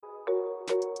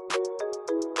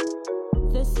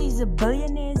is a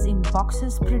Billionaires in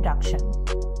Boxes production.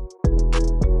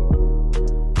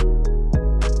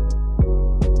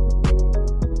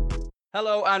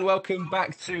 Hello and welcome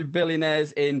back to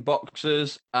Billionaires in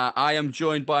Boxes. I am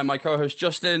joined by my co-host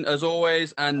Justin, as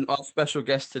always, and our special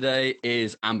guest today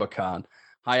is Amber Khan.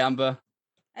 Hi, Amber.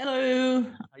 Hello. How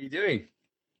are you doing?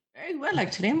 Very well,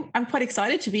 actually. I'm quite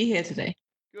excited to be here today.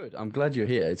 Good. I'm glad you're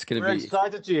here. It's going to We're be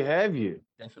excited to have you.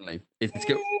 definitely. It's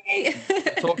good. We're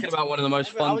talking about one of the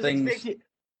most fun things. Expecting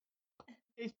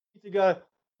to go,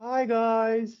 hi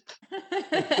guys.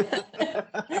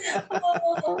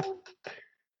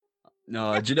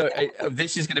 No, do you know,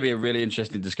 this is going to be a really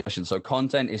interesting discussion. So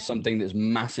content is something that's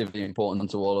massively important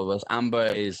to all of us. Amber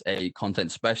is a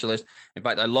content specialist. In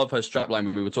fact, I love her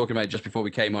strapline. We were talking about it just before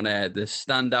we came on air. The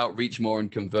stand out, reach more,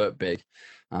 and convert big.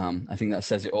 I think that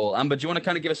says it all. Amber, do you want to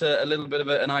kind of give us a little bit of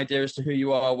an idea as to who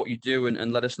you are, what you do,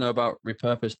 and let us know about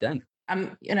Repurpose Den?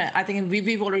 I think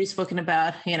we've already spoken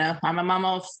about, I'm a mom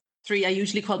of three. I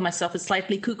usually call myself a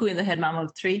slightly cuckoo in the head mom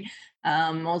of three.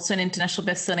 Also an international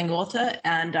best-selling author,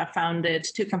 and I founded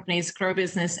two companies, Grow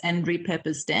Business and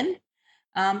Repurpose Den.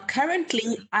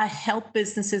 Currently, I help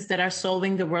businesses that are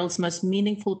solving the world's most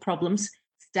meaningful problems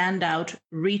stand out,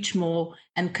 reach more,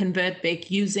 and convert big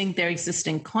using their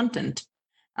existing content.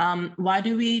 Why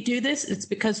do we do this? It's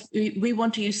because we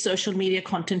want to use social media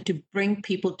content to bring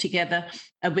people together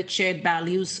with shared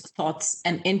values, thoughts,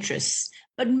 and interests.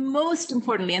 But most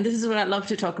importantly, and this is what I love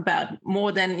to talk about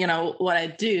more than what I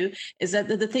do, is that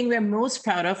the thing we're most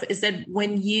proud of is that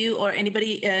when you or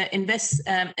anybody invests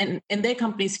in their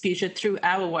company's future through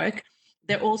our work,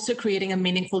 they're also creating a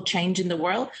meaningful change in the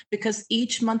world, because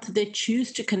each month they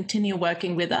choose to continue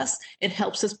working with us. It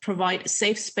helps us provide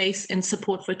safe space and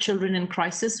support for children in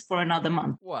crisis for another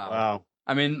month. Wow.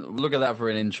 I mean, look at that for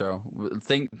an intro.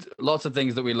 Think lots of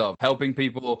things that we love: helping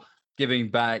people, giving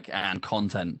back, and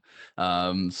content.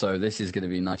 So this is going to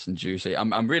be nice and juicy.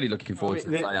 I'm really looking forward to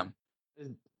this. I am.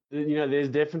 There's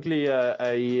definitely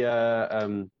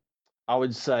I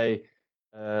would say,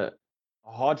 a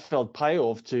heartfelt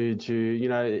payoff to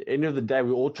end of the day,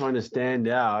 we're all trying to stand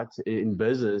out in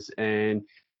business, and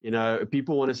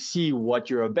people want to see what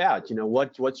you're about.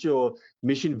 What's your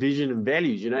mission, vision, and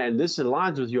values, and this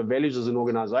aligns with your values as an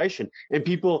organization, and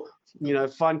people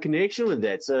find connection with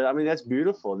that. So I mean, that's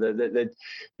beautiful. That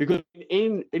because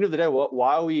end of the day,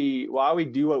 why we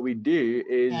do what we do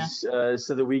is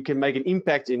so that we can make an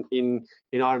impact in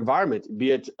our environment,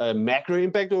 be it a macro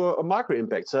impact or a micro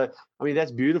impact. So I mean,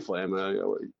 that's beautiful, Emma.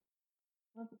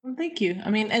 Well, thank you. I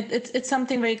mean, it's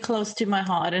something very close to my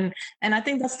heart, and I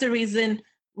think that's the reason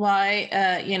why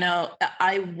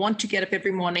I want to get up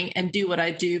every morning and do what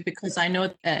I do, because I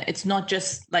know it's not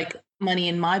just like money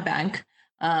in my bank.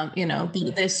 But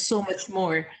there's so much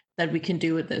more that we can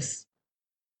do with this.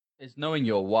 It's knowing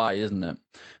your why, isn't it?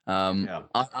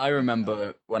 I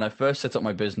remember when I first set up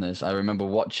my business, I remember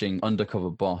watching Undercover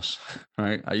Boss,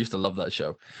 right? I used to love that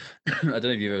show. I don't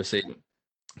know if you've ever seen it.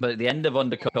 But at the end of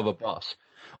Undercover Boss,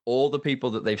 all the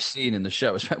people that they've seen in the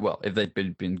show, well, if they've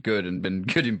been good and been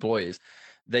good employees,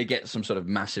 they get some sort of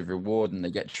massive reward and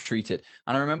they get treated.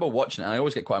 And I remember watching it, and I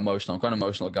always get quite emotional. I'm quite an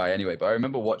emotional guy anyway, but I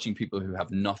remember watching people who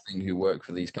have nothing who work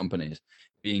for these companies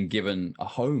being given a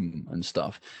home and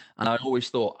stuff. And I always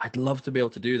thought, I'd love to be able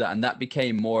to do that. And that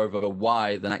became more of a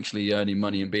why than actually earning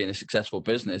money and being a successful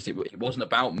business. It wasn't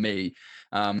about me.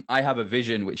 I have a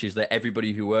vision, which is that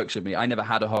everybody who works with me, I never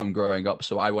had a home growing up.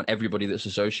 So I want everybody that's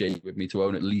associated with me to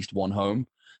own at least one home.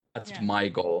 That's my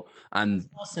goal. And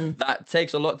awesome. That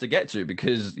takes a lot to get to,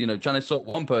 because, trying to sort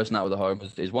one person out of the home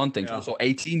is one thing. Trying to sort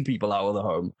 18 people out of the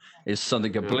home is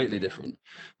something completely different.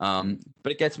 But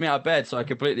it gets me out of bed. So I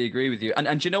completely agree with you.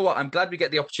 And you know what? I'm glad we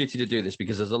get the opportunity to do this,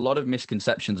 because there's a lot of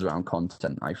misconceptions around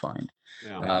content, I find.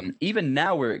 Even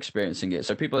now we're experiencing it.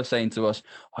 So people are saying to us,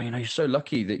 oh, you're so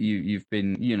lucky that you've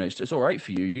been, it's all right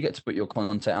for you. You get to put your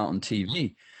content out on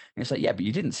TV. And it's like, yeah, but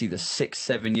you didn't see the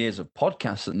 6-7 years of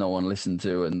podcasts that no one listened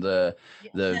to, and the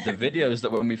videos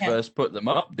that when we first put them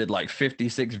up did like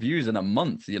 56 views in a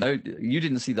month. You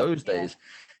didn't see those days.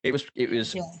 It was.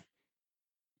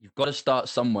 You've got to start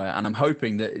somewhere, and I'm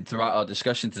hoping that throughout our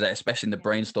discussion today, especially in the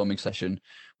brainstorming session,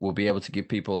 we'll be able to give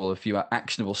people a few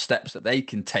actionable steps that they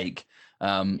can take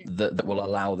that will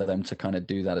allow them to kind of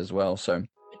do that as well. So.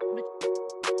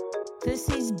 This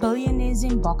is Billionaires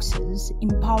in Boxes,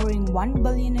 empowering 1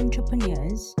 billion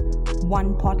entrepreneurs,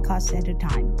 one podcast at a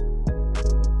time.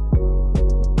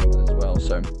 As well,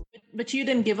 so. But you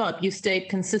didn't give up. You stayed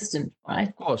consistent, right?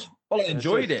 Of course. Well, I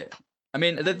enjoyed it. I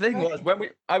mean, the thing was,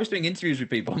 I was doing interviews with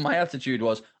people, my attitude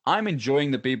was, I'm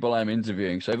enjoying the people I'm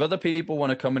interviewing. So if other people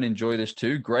want to come and enjoy this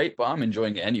too, great, but I'm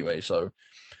enjoying it anyway. So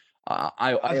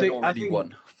I already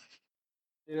won.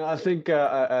 You know, I think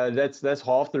that's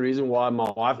half the reason why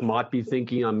my wife might be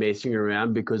thinking I'm messing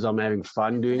around because I'm having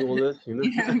fun doing all this. You know,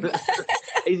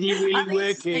 is he really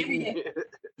working?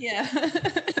 Yeah.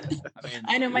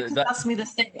 I know my kids ask me the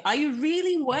same. Are you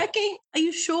really working? Are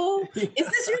you sure? Is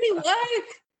this really work?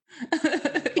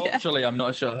 Actually, I'm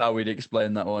not sure how we'd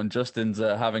explain that one. Justin's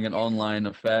having an online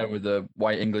affair with a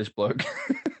white English bloke.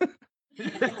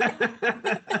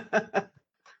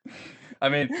 I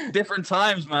mean, different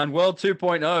times, man. World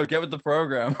 2.0. Get with the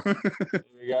program. There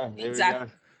we go.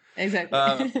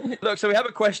 Exactly. Look, so we have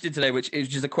a question today, which is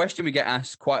just a question we get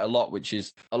asked quite a lot, which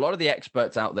is a lot of the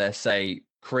experts out there say,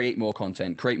 create more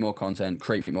content, create more content,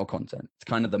 create more content. It's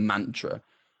kind of the mantra.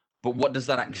 But what does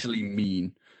that actually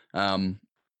mean?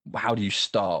 How do you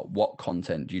start? What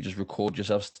content? Do you just record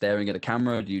yourself staring at a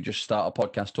camera? Do you just start a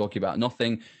podcast talking about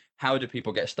nothing? How do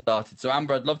people get started? So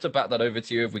Amber, I'd love to bat that over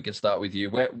to you if we could start with you.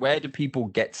 Where do people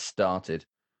get started?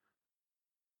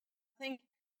 I think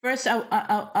first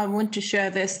I want to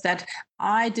share this, that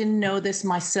I didn't know this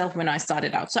myself when I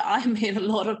started out. So I made a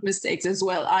lot of mistakes as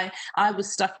well. I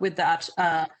was stuck with that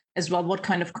as well, what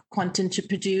kind of content to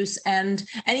produce. And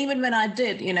even when I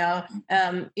did,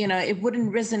 it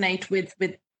wouldn't resonate with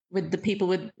the people,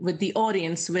 with the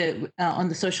audience on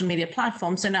the social media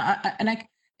platforms.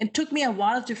 It took me a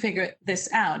while to figure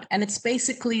this out. And it's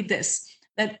basically this,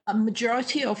 that a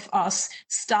majority of us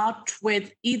start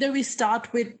with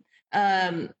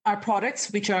our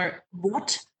products, which are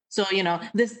what? So,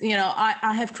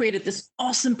 I have created this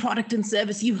awesome product and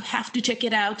service. You have to check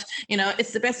it out.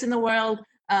 It's the best in the world.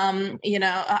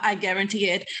 I guarantee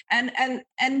it.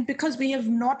 And because we have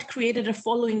not created a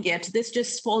following yet, this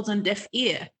just falls on deaf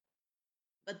ear.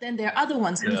 But then there are other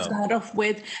ones who start off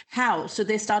with how. So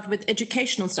they start with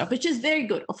educational stuff, which is very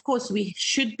good. Of course, we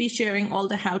should be sharing all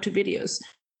the how-to videos.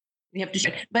 We have to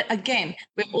share. But again,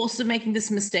 we're also making this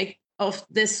mistake of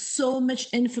there's so much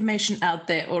information out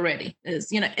there already. There's,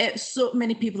 so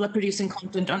many people are producing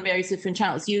content on various different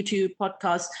channels, YouTube,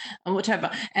 podcasts, and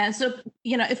whatever. And so,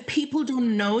 if people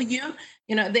don't know you,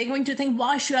 they're going to think,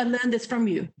 why should I learn this from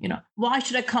you? Why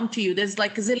should I come to you? There's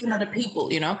like a zillion other people,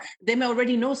 they may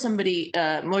already know somebody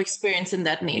more experienced in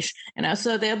that niche,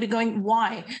 so they'll be going,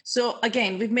 why? So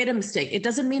again, we've made a mistake. It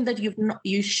doesn't mean that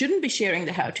you shouldn't be sharing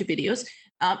the how-to videos.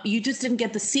 You just didn't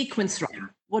get the sequence right.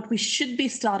 What we should be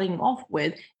starting off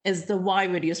with is the why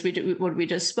videos, what we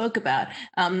just spoke about,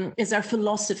 is our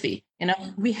philosophy.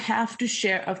 We have to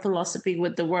share a philosophy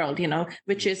with the world,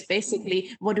 which is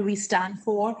basically, what do we stand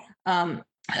for?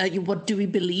 What do we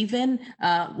believe in?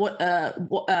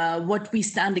 What we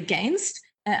stand against?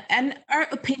 And our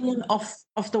opinion of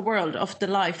the world, of the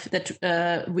life that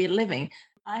we're living.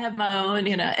 I have my own,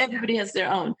 everybody has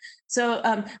their own. So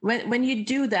when you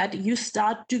do that, you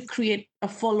start to create a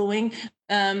following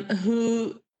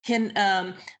who can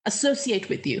associate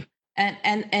with you,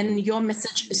 and your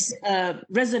message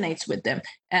resonates with them,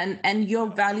 and your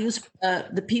values,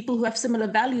 the people who have similar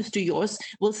values to yours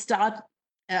will start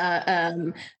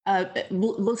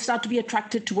will start to be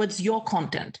attracted towards your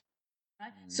content.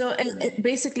 Right? So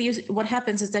basically what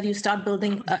happens is that you start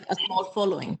building a small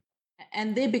following,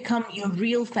 and they become your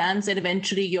real fans and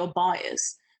eventually your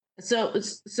buyers. So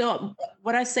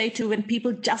what I say to when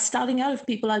people just starting out, if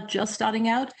people are just starting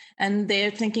out and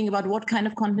they're thinking about what kind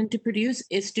of content to produce,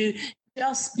 is to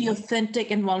just be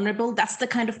authentic and vulnerable. That's the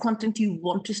kind of content you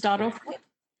want to start off with.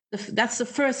 That's the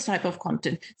first type of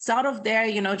content. Start off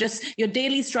there, just your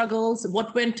daily struggles,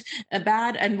 what went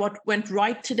bad and what went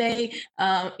right today.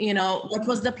 What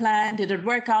was the plan? Did it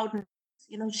work out?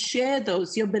 Share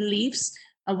those, your beliefs,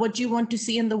 what you want to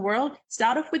see in the world.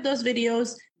 Start off with those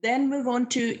videos, then move on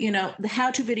to, the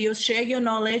how-to videos, share your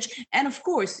knowledge. And of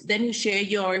course, then you share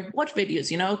your what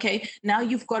videos, okay, now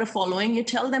you've got a following, you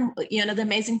tell them, the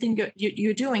amazing thing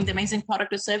you're doing, the amazing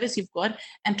product or service you've got,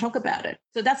 and talk about it.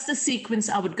 So that's the sequence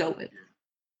I would go with.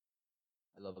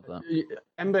 I love that.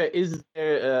 Amber, is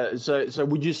there, so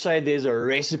would you say there's a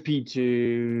recipe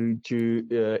to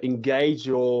engage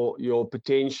your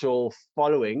potential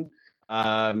following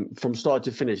from start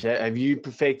to finish? Have you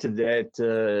perfected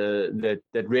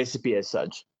that recipe as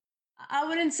such? I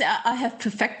wouldn't say I have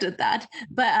perfected that,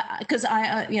 but because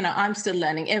I'm still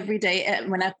learning every day.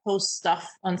 When I post stuff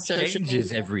on social media,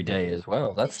 changes every day as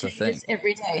well. That's the thing.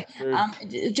 Every day.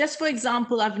 Just for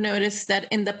example, I've noticed that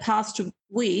in the past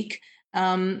week,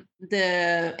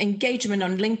 the engagement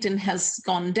on LinkedIn has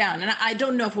gone down, and I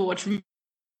don't know for what for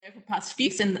past few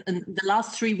weeks. And the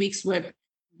last 3 weeks were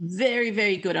very,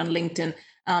 very good on LinkedIn.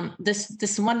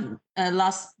 The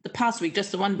past week,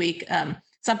 just the 1 week,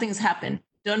 something's happened.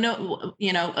 don't know,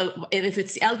 if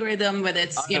it's the algorithm, whether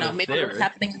it's, maybe what's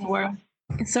happening in the world.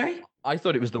 Sorry? I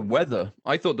thought it was the weather.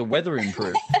 I thought the weather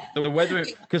improved. The weather,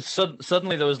 because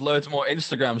suddenly there was loads more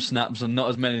Instagram snaps and not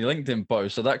as many LinkedIn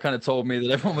posts. So that kind of told me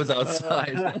that everyone was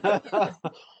outside.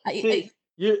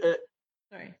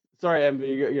 Sorry, Amber,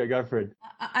 you go for it.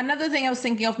 Another thing I was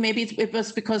thinking of, maybe it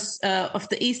was because of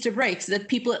the Easter breaks that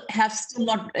people have still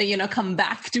not, come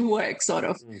back to work, sort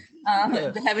of.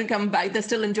 They haven't come back. They're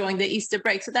still enjoying the Easter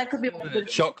break. So that could be a good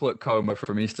chocolate coma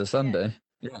from Easter Sunday.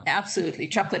 Yeah. Absolutely.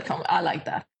 Chocolate coma. I like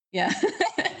that. Yeah,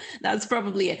 that's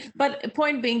probably it. But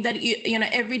point being that,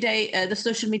 every day the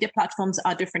social media platforms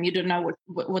are different. You don't know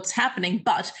what's happening,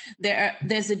 but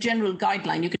there's a general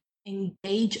guideline. You can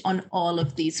engage on all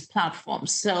of these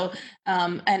platforms. So,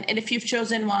 and if you've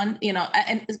chosen one,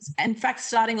 and in fact,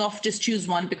 starting off, just choose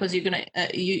one, because you're going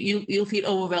to, you'll feel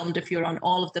overwhelmed if you're on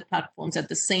all of the platforms at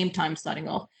the same time starting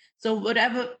off. So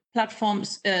whatever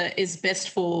platforms is best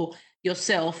for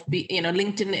yourself,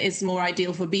 LinkedIn is more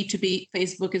ideal for B2B.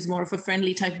 Facebook is more of a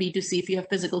friendly type B2C. If you have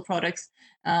physical products,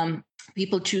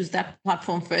 people choose that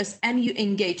platform first, and you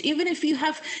engage. Even if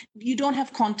you don't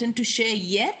have content to share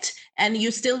yet, and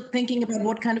you're still thinking about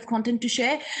what kind of content to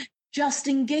share, just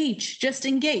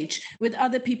engage with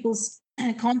other people's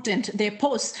content, their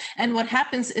posts. And what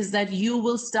happens is that you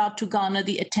will start to garner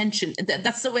the attention.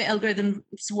 That's the way algorithms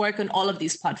work on all of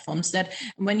these platforms, that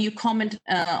when you comment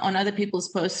on other people's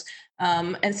posts,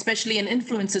 especially an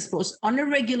influencer's post on a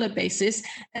regular basis,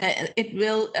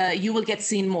 you will get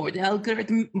seen more. The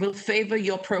algorithm will favor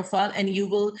your profile, and you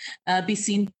will be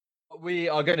seen. What we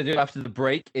are going to do after the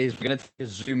break is we're going to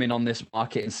zoom in on this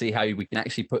market and see how we can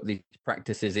actually put these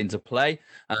practices into play,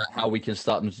 how we can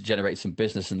start them to generate some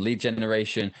business and lead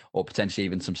generation, or potentially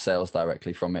even some sales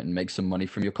directly from it, and make some money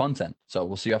from your content. So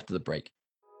we'll see you after the break.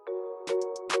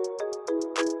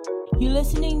 You're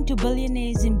listening to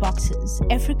Billionaires in Boxes,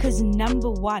 Africa's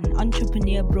 #1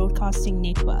 entrepreneur broadcasting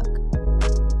network.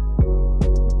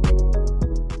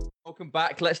 Welcome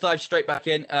back. Let's dive straight back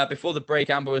in. Before the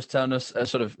break, Amber was telling us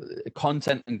sort of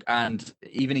content and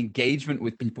even engagement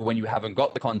with people when you haven't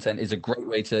got the content is a great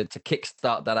way to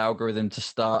kickstart that algorithm, to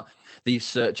start these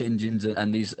search engines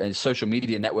and these social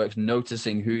media networks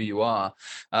noticing who you are.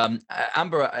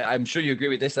 Amber, I'm sure you agree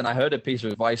with this, and I heard a piece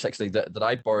of advice actually that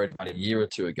I borrowed about a year or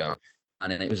two ago.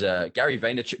 And it was a Gary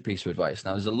Vaynerchuk piece of advice.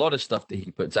 Now, there's a lot of stuff that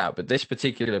he puts out, but this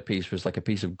particular piece was like a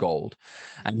piece of gold.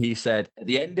 And he said, at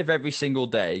the end of every single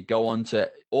day, go on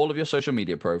to all of your social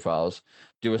media profiles,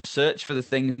 do a search for the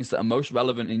things that are most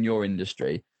relevant in your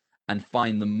industry, and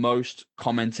find the most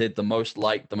commented, the most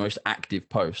liked, the most active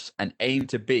posts, and aim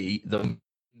to be the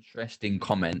interesting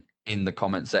comment in the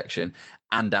comment section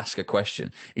and ask a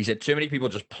question. He said, too many people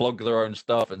just plug their own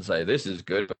stuff and say, this is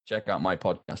good, check out my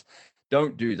podcast.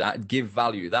 Don't do that. Give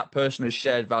value. That person has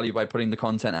shared value by putting the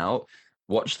content out.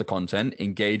 Watch the content,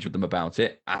 engage with them about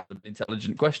it, ask an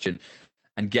intelligent question,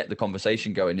 and get the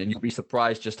conversation going. And you'll be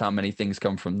surprised just how many things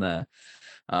come from there.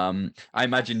 I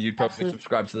imagine you'd probably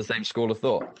subscribe to the same school of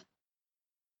thought.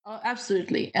 Oh,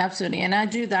 absolutely. Absolutely. And I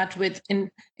do that with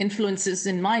influencers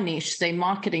in my niche, say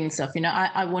marketing stuff.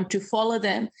 I want to follow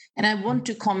them, and I want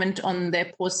to comment on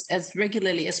their posts as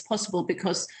regularly as possible,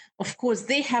 because of course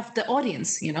they have the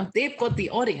audience, they've got the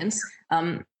audience.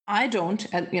 I don't,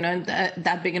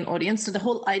 that big an audience. So the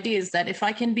whole idea is that if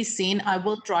I can be seen, I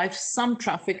will drive some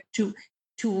traffic to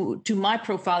my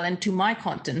profile and to my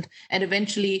content, and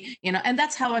eventually, and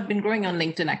that's how I've been growing on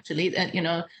LinkedIn, actually,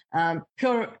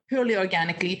 purely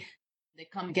organically. They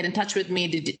come get in touch with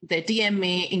me, they DM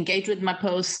me, engage with my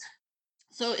posts.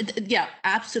 So yeah,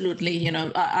 absolutely.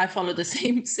 I follow the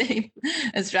same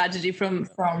strategy from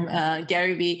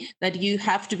Gary Vee, that you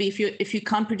have to be, if you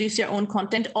can't produce your own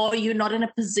content, or you're not in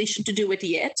a position to do it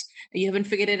yet, you haven't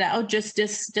figured it out, just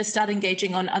start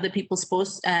engaging on other people's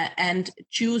posts, and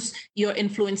choose your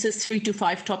influencers, 3 to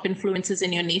 5 top influencers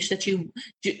in your niche that you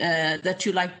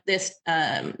like this,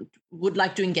 would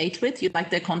like to engage with, you like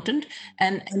their content,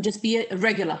 and just be a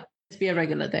regular. Just be a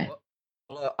regular there.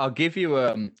 Well, I'll give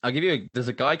you there's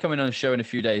a guy coming on a show in a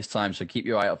few days' time, so keep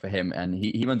your eye out for him. And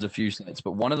he runs a few sites,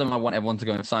 but one of them I want everyone to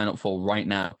go and sign up for right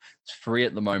now. It's free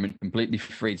at the moment, completely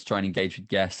free to try and engage with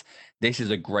guests. This is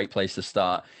a great place to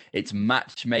start. It's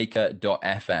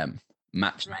matchmaker.fm.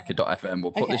 Matchmaker.fm.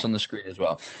 We'll put this on the screen as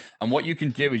well. And what you can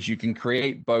do is you can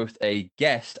create both a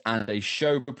guest and a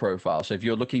show profile. So if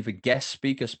you're looking for guest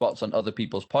speaker spots on other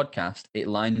people's podcasts, it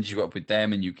lines you up with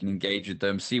them, and you can engage with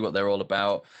them, see what they're all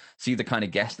about, see the kind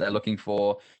of guests they're looking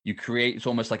for. You create, it's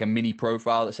almost like a mini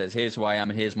profile that says, here's who I am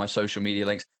and here's my social media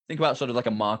links. Think about sort of like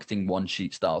a marketing one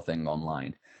sheet style thing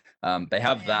online. They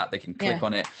have that, they can click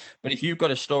on it. But if you've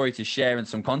got a story to share and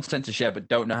some content to share, but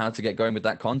don't know how to get going with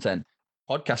that content,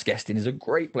 podcast guesting is a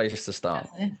great place to start.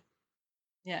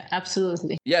 Yeah,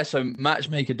 absolutely. Yeah, so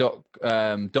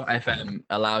matchmaker.fm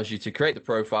allows you to create the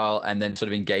profile and then sort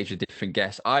of engage with different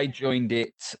guests. I joined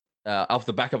it off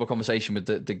the back of a conversation with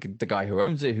the guy who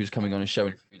owns it, who's coming on a show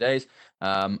in a few days.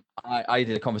 I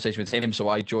did a conversation with him, so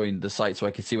I joined the site so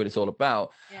I could see what it's all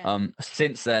about.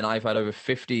 Since then, I've had over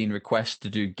 15 requests to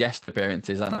do guest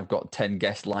appearances, and I've got 10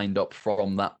 guests lined up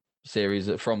from that series,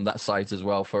 from that site as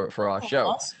well for our show.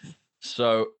 Awesome.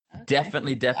 So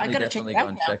definitely go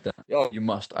and check that. Oh, you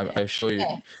must. I assure you.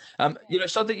 You know,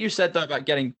 something you said though about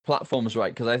getting platforms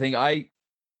right, because I think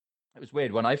it was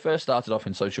weird when I first started off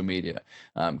in social media,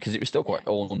 because it was still quite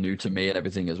all new to me and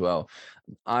everything as well.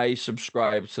 I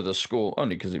subscribed to the school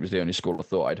only because it was the only school I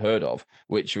thought I'd heard of,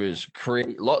 which was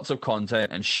create lots of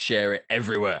content and share it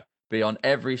everywhere. Be on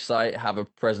every site, have a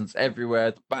presence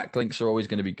everywhere. The backlinks are always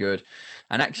going to be good.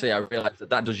 And actually, I realized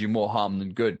that does you more harm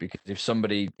than good, because if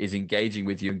somebody is engaging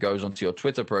with you and goes onto your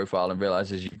Twitter profile and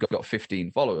realizes you've got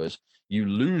 15 followers, you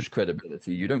lose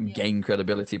credibility. You don't gain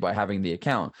credibility by having the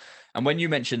account. And when you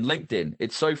mentioned LinkedIn,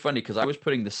 it's so funny because I was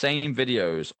putting the same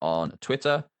videos on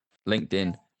Twitter,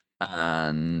 LinkedIn,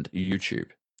 and YouTube.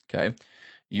 Okay.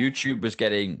 YouTube was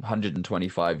getting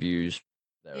 125 views.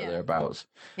 Thereabouts.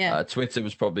 Twitter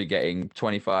was probably getting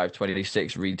 25,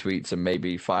 26 retweets and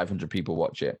maybe 500 people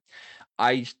watch it.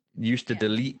 I used to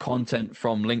delete content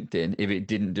from LinkedIn if it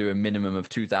didn't do a minimum of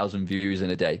 2,000 views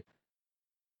in a day.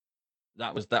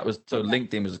 That was so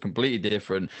LinkedIn was completely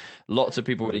different. Lots of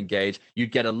people would engage.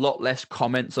 You'd get a lot less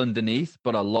comments underneath,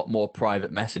 but a lot more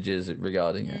private messages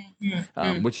regarding it,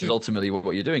 which is ultimately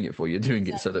what you're doing it for. You're doing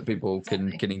it so that people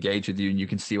can engage with you and you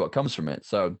can see what comes from it.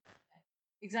 So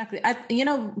exactly.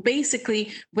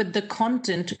 Basically with the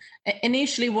content,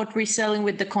 initially what we're selling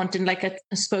with the content, like I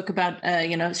spoke about,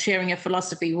 sharing a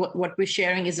philosophy, what we're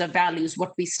sharing is our values,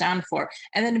 what we stand for.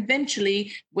 And then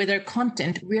eventually with our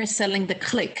content, we're selling the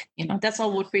click, that's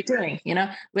all what we're doing,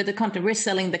 with the content, we're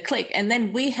selling the click. And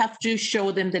then we have to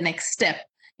show them the next step.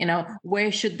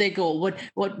 Where should they go?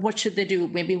 What should they do?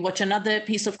 Maybe watch another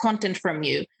piece of content from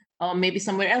you. Or maybe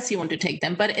somewhere else you want to take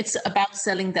them. But it's about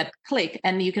selling that click.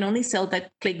 And you can only sell that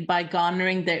click by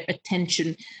garnering their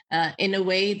attention in a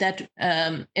way that...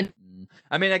 I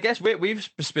guess we've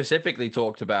specifically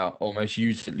talked about almost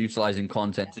utilizing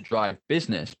content to drive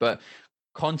business, but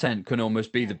content can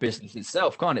almost be the business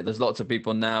itself, can't it? There's lots of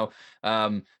people now.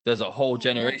 There's a whole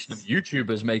generation of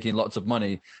YouTubers making lots of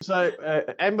money. So,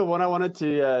 Amber, what I wanted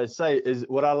to say is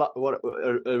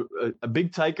a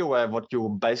big takeaway of what you're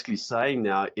basically saying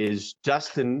now is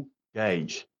Justin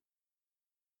Gage.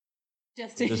 I'm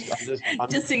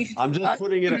just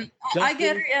putting it. I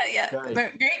get it. Yeah.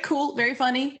 Very, very cool. Very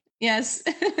funny. Yes,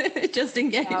 just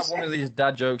engage. One of these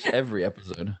dad jokes every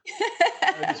episode.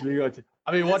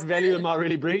 What value am I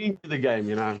really bringing to the game?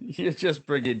 You're just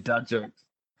bringing dad jokes.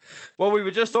 Well, we were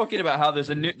just talking about how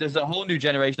there's a whole new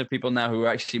generation of people now who are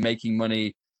actually making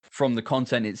money from the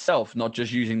content itself, not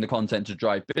just using the content to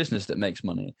drive business that makes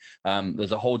money.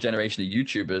 There's a whole generation of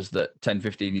YouTubers that 10,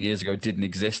 15 years ago didn't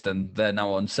exist, and they're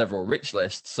now on several rich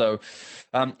lists. So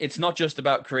it's not just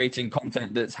about creating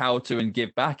content that's how to and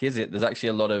give back, is it? There's actually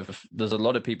a lot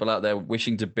of people out there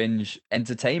wishing to binge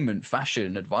entertainment,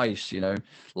 fashion, advice,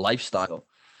 lifestyle.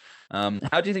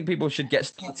 How do you think people should get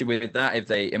started with that?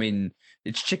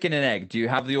 It's chicken and egg. Do you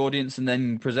have the audience and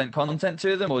then present content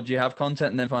to them, or do you have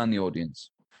content and then find the audience?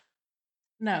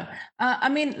 No,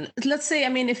 let's say,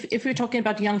 if we're talking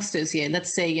about youngsters here,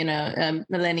 let's say,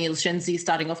 millennials, Gen Z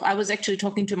starting off. I was actually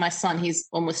talking to my son, he's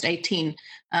almost 18,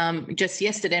 just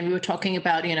yesterday, and we were talking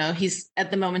about, he's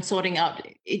at the moment sorting out,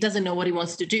 he doesn't know what he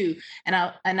wants to do. And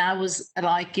I was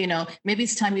like, maybe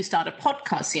it's time you start a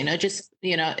podcast, and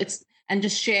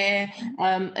just share,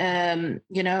 The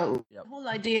whole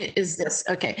idea is this.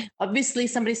 Okay, obviously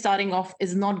somebody starting off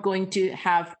is not going to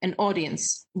have an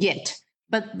audience yet.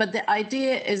 But the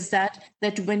idea is that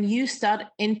when you start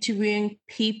interviewing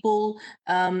people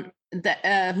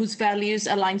whose values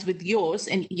aligns with yours,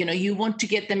 and you want to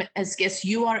get them as guests,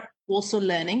 you are also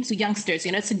learning. So youngsters,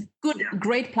 it's a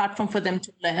great platform for them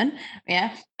to learn,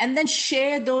 and then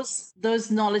share those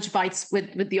knowledge bites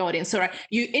with the audience. So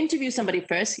you interview somebody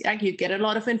first, you get a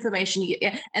lot of information,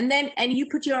 and you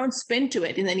put your own spin to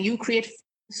it, and then you create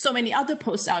so many other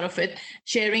posts out of it,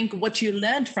 sharing what you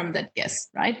learned from that guest,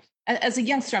 right? As a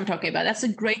youngster, I'm talking about, that's a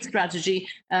great strategy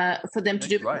for them to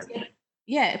do. Right.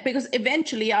 Yeah, because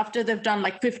eventually after they've done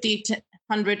like 50 to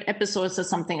 100 episodes or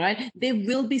something, right, they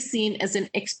will be seen as an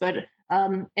expert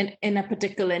in a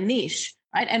particular niche,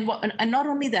 right? And not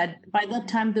only that, by that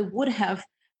time they would have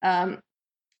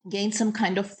gain some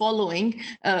kind of following,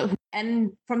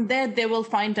 and from there they will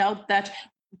find out that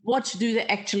what do they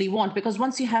actually want, because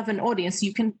once you have an audience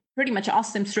you can pretty much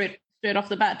ask them straight off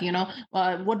the bat,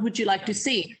 what would you like to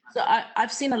see? So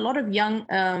I've seen a lot of young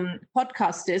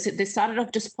podcasters. They started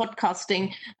off just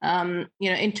podcasting,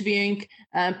 interviewing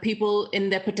people in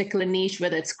their particular niche,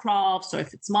 whether it's crafts or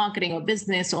if it's marketing or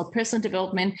business or personal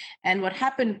development. And what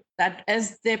happened that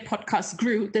as their podcast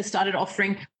grew, they started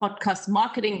offering podcast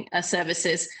marketing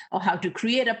services or how to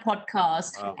create a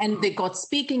podcast. Wow. And they got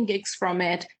speaking gigs from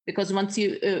it, because once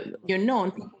you're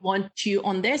known, people want you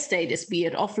on their status, be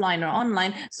it offline or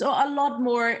online. So a lot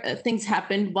more things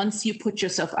happened once you put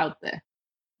yourself out there.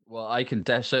 Well, I can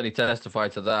certainly testify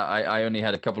to that. I only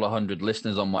had a couple of hundred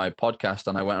listeners on my podcast,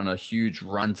 and I went on a huge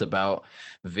rant about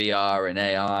VR and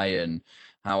AI and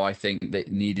how I think that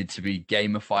it needed to be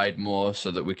gamified more so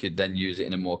that we could then use it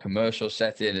in a more commercial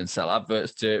setting and sell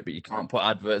adverts to it, but you can't put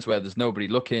adverts where there's nobody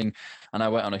looking. And I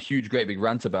went on a huge, great big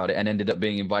rant about it and ended up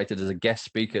being invited as a guest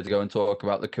speaker to go and talk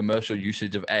about the commercial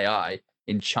usage of AI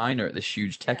in China at this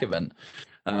huge tech event.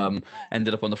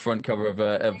 Ended up on the front cover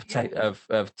of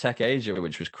Tech Asia,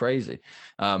 which was crazy.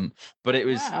 But it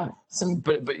was, wow.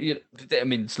 but I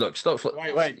mean, look, stop.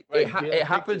 Wait. It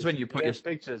happens when you put your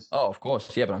pictures. Oh, of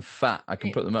course, yeah, but I'm fat. I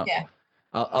can put them up. Yeah.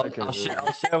 I'll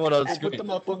share one on screen. Put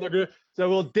them up on the group. So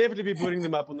we'll definitely be putting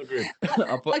them up on the group.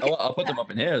 I'll put them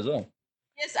up in here as well.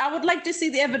 Yes, I would like to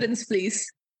see the evidence,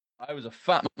 please. I was a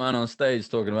fat man on stage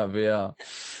talking about VR,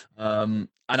 and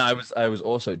I was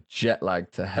also jet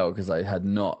lagged to hell because I had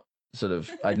not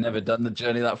I'd never done the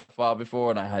journey that far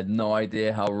before, and I had no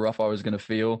idea how rough I was going to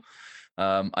feel.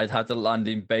 I'd had to land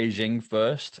in Beijing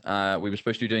first. We were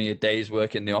supposed to be doing a day's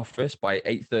work in the office. By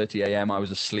 8:30 a.m., I was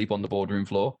asleep on the boardroom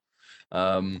floor.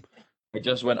 I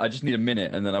just need a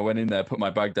minute, and then I went in there, put my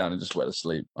bag down, and just went to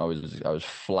sleep. I was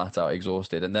flat out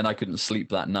exhausted, and then I couldn't sleep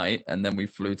that night. And then we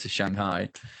flew to Shanghai,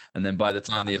 and then by the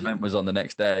time the event was on the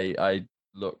next day, I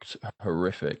looked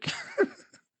horrific.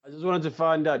 I just wanted to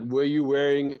find out: were you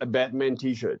wearing a Batman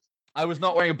T-shirt? I was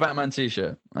not wearing a Batman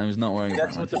T-shirt. I was not wearing.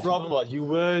 That's what the problem was. You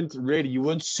weren't ready. You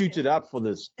weren't suited up for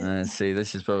this. See,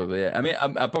 this is probably it. I mean,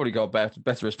 I probably got a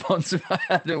better response if I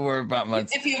hadn't worn a Batman.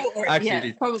 If you were,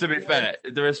 actually, to be fair,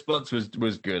 the response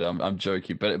was good. I'm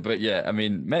joking, but yeah, I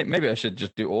mean, maybe I should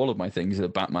just do all of my things in a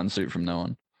Batman suit from now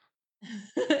on.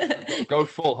 Go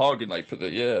full hog and put the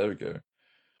there we go.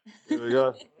 There we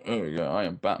go. There we go. I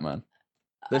am Batman.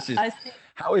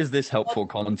 How is this helpful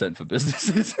content for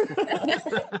businesses?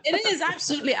 It is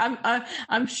absolutely.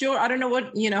 I'm sure. I don't know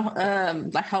what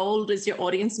how old is your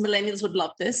audience? Millennials would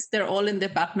love this. They're all in their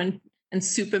Batman and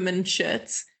Superman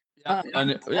shirts. Yeah,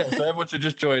 so everyone should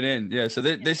just join in. Yeah, so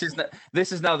this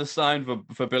is now the sign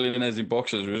for billionaires in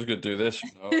boxers. We're just gonna do this.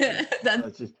 We're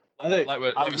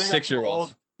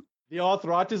 6-year-olds. The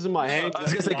arthritis in my hands. I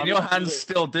was gonna say, can your hands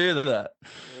still do that?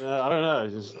 I don't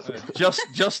know.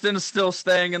 Justin's still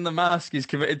staying in the mask. He's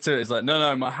committed to it. He's like,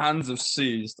 no, my hands have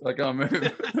seized. I can't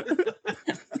move.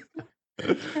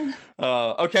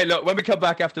 Okay, look, when we come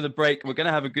back after the break, we're going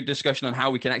to have a good discussion on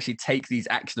how we can actually take these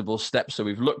actionable steps. So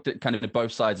we've looked at kind of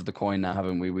both sides of the coin now,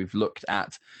 haven't we? We've looked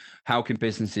at how can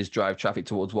businesses drive traffic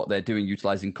towards what they're doing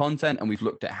utilizing content, and we've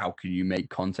looked at how can you make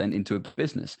content into a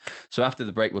business. So after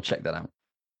the break, we'll check that out.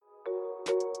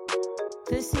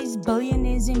 This is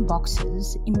Billionaires in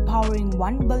Boxes, empowering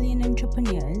 1 billion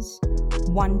entrepreneurs,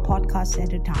 one podcast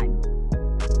at a time.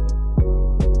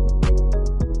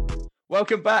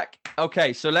 Welcome back.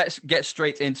 Okay, so let's get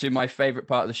straight into my favorite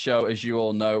part of the show, as you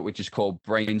all know, which is called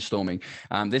brainstorming.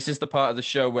 This is the part of the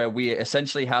show where we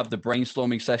essentially have the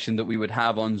brainstorming session that we would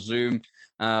have on Zoom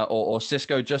or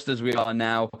Cisco, just as we are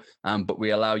now, but we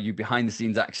allow you behind the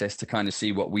scenes access to kind of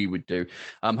see what we would do.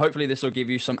 Hopefully this will give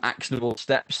you some actionable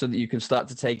steps so that you can start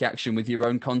to take action with your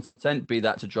own content, be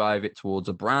that to drive it towards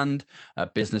a brand, a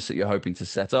business that you're hoping to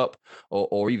set up,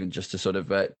 or even just to sort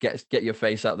of get your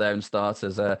face out there and start,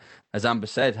 as Amber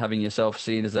said, having yourself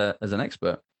seen as an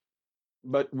expert.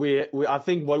 But we I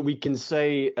think what we can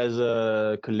say as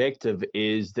a collective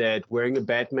is that wearing a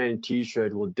Batman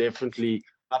T-shirt will definitely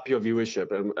up your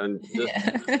viewership. And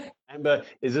just, Amber,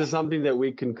 is this something that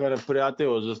we can kind of put out there,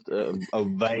 or just a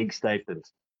vague statement?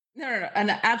 No,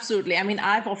 and absolutely. I mean,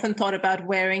 I've often thought about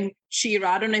wearing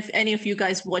She-Ra. I don't know if any of you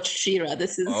guys watch She-Ra.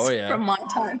 This is from my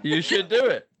time. You should do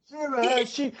it.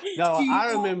 No,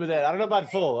 I remember that. I don't know about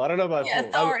Phil. Yeah,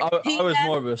 Phil. Thor, I was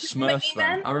more of a Remember Smurfs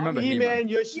fan. He-Man? I remember He-Man. He-Man,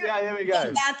 Yoshi. Yeah, there we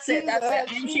go. That's it.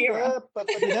 I'm She-Ra.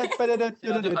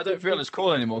 I don't feel it's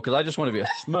cool anymore because I just want to be a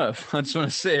Smurf. I just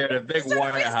want to sit here in a big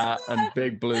white hat and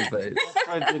big blue face.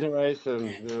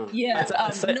 Generation. Yeah.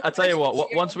 I tell you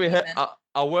what. Once we hit,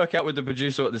 I'll work out with the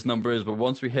producer what this number is. But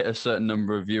once we hit a certain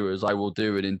number of viewers, I will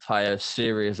do an entire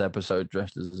serious episode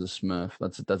dressed as a Smurf.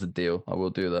 That's a deal. I will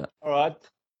do that. All right,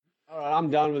 I'm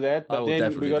down with that. But I will then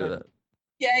definitely do that.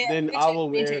 Yeah. Then I will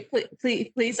wear.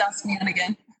 Please ask me on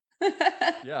again.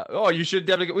 Yeah. Oh, you should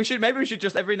definitely. Maybe we should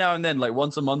just every now and then, like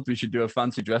once a month, we should do a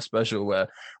fancy dress special where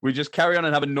we just carry on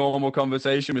and have a normal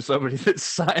conversation with somebody that's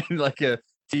signed like a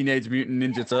Teenage Mutant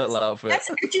Ninja Turtle outfit. That's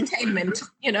entertainment,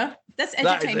 That's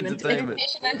entertainment.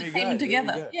 Education and entertainment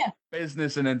together. Yeah.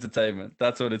 Business and entertainment.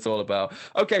 That's what it's all about.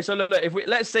 Okay, so look,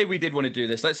 let's say we did want to do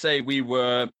this. Let's say we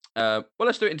were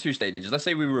let's do it in two stages. Let's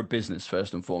say we were a business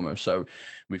first and foremost. So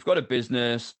we've got a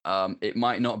business. It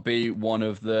might not be one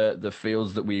of the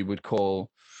fields that we would call,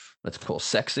 let's call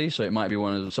sexy. So it might be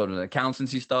one of the sort of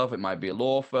accountancy stuff. It might be a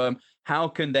law firm. How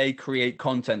can they create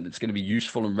content that's going to be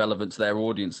useful and relevant to their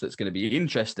audience, that's going to be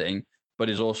interesting, but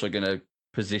is also going to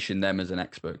position them as an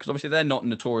expert? Because obviously they're not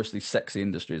notoriously sexy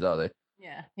industries, are they?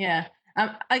 Yeah.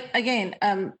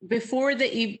 Before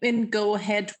they even go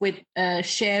ahead with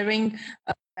sharing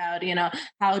about,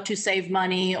 how to save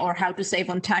money or how to save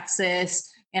on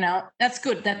taxes, that's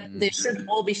good. That they should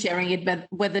all be sharing it, but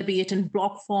whether be it in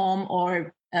blog form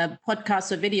or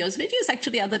podcasts or videos. Videos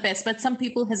actually are the best, but some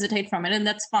people hesitate from it, and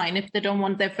that's fine. If they don't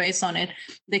want their face on it,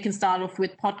 they can start off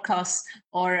with podcasts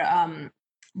or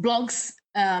blogs.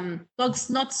 Blogs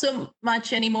not so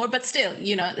much anymore, but still,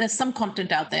 there's some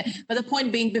content out there. But the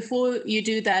point being, before you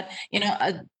do that,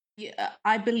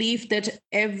 I believe that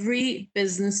every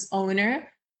business owner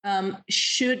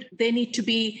they need to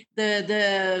be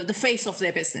the face of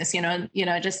their business,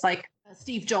 just like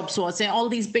Steve Jobs was, and all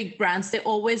these big brands, they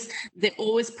always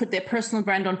put their personal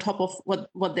brand on top of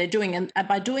what they're doing. And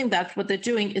by doing that, what they're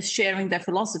doing is sharing their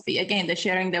philosophy. Again, they're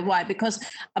sharing their why, because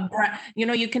a brand,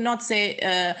 you cannot say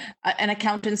an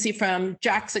accountancy firm,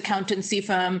 Jack's accountancy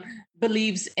firm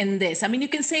believes in this. I mean, you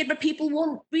can say it, but people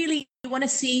won't really want to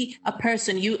see a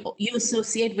person. You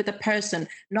associate with a person,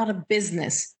 not a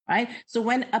business, right? So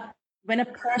when a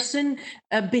person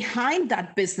behind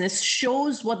that business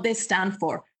shows what they stand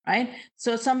for, right?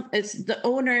 So it's the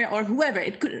owner or whoever,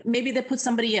 maybe they put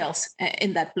somebody else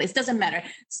in that place. Doesn't matter.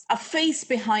 A face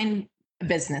behind a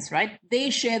business, right?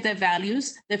 They share their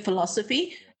values, their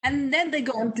philosophy, and then they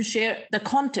go on to share the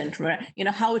content, right?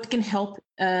 How it can help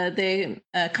their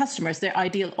customers, their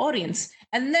ideal audience,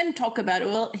 and then talk about,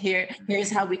 well, here's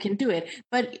how we can do it.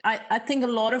 But I think a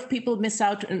lot of people miss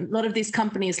out. A lot of these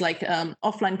companies, like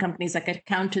offline companies, like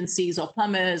accountancies or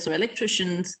plumbers or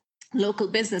electricians, local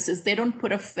businesses, they don't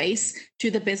put a face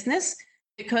to the business,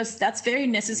 because that's very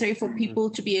necessary for people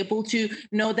to be able to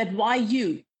know that why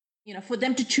for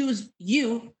them to choose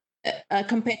you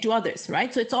compared to others,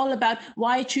 right? So it's all about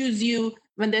why choose you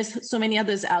when there's so many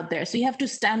others out there. So you have to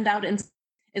stand out, and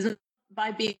isn't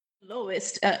by being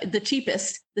lowest, the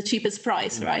cheapest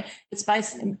price, right? It's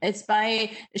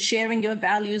by sharing your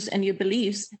values and your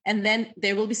beliefs, and then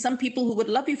there will be some people who would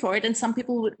love you for it, and some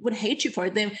people would hate you for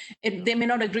it. They may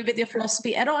not agree with your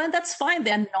philosophy at all, and that's fine.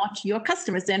 They're not your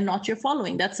customers. They're not your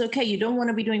following. That's okay. You don't want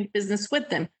to be doing business with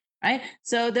them, right?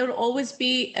 So there will always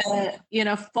be,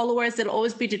 followers. There'll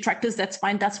always be detractors. That's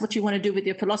fine. That's what you want to do with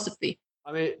your philosophy.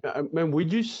 I mean,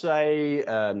 would you say,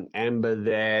 Amber,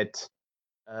 that?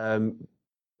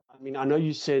 I know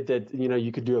you said that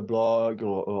you could do a blog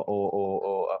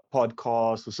or a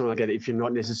podcast or something like that if you're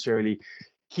not necessarily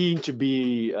keen to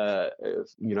be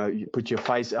you put your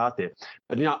face out there.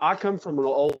 But I come from an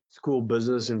old school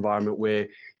business environment where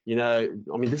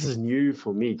this is new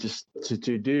for me, just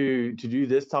to do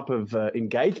this type of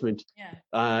engagement.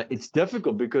 Yeah. It's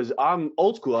difficult because I'm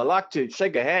old school. I like to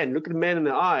shake a hand, look at a man in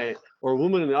the eye, or a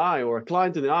woman in the eye, or a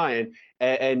client in the eye,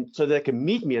 and so they can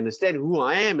meet me, understand who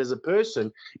I am as a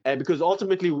person. And because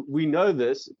ultimately we know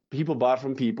this, people buy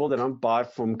from people, they don't buy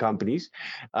from companies.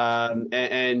 So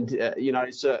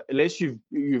unless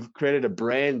you've created a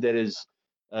brand that is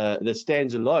that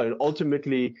stands alone,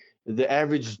 ultimately the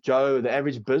average Joe, the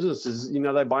average business is,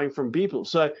 they're buying from people.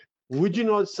 So would you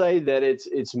not say that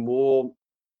it's more,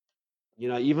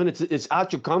 even it's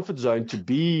out your comfort zone to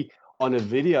be on a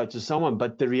video to someone,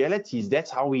 but the reality is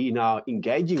that's how we are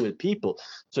engaging with people.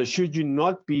 So should you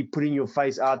not be putting your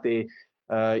face out there,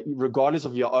 regardless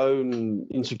of your own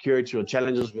insecurity or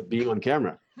challenges with being on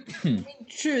camera?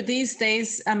 True. These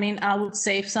days, I would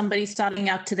say if somebody's starting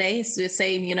out today, so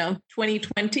say,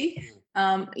 2020,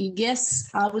 Yes,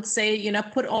 I would say,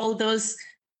 put all those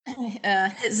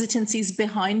hesitancies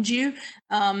behind you,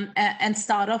 and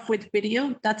start off with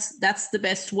video. That's the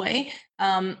best way.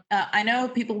 I know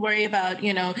people worry about,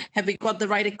 have we got the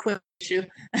right equipment?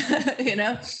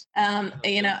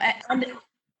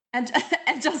 And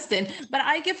and Justin, but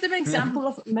I give them an example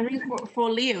of Marie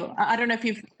Forleo. I don't know if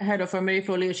you've heard of her, Marie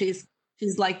Forleo. She's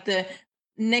like the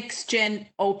next gen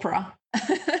Oprah.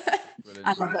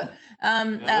 I love her.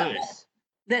 Nice.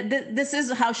 This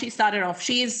is how she started off.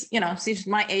 She's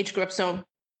my age group, so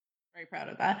very proud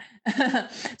of that.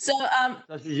 So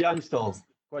she's young still,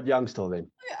 quite young still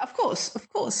then. Of course,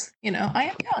 I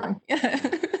am young.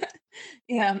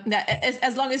 Yeah,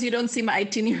 as long as you don't see my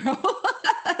 18-year-old.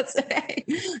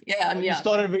 Yeah, I'm young.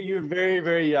 You were very,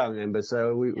 very young, Amber,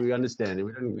 so we understand.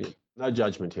 We don't, no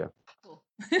judgment here. Cool.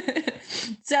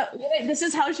 So this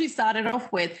is how she started off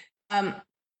with.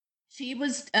 She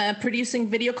was producing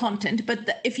video content,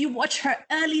 but if you watch her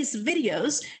earliest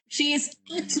videos, she is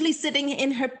actually sitting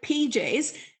in her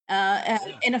PJs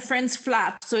in a friend's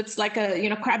flat. So it's like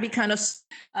a crabby kind of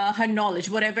her knowledge,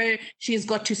 whatever she's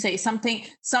got to say. Some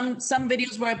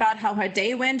videos were about how her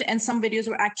day went, and some videos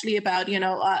were actually about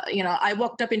I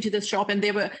walked up into the shop and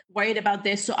they were worried about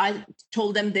this, so I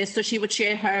told them this. So she would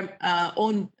share her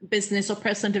own business or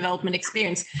personal development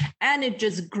experience, and it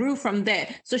just grew from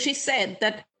there. So she said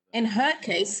that in her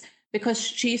case, because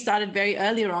she started very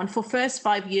earlier on, for first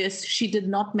 5 years she did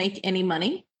not make any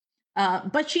money.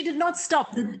 But she did not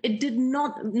stop. It did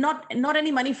not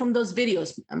any money from those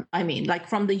videos. I mean, like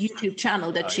from the YouTube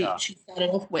channel that she started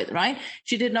off with, right?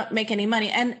 She did not make any money,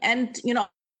 and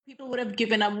people would have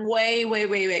given up way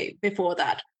before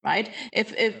that, right?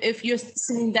 If you're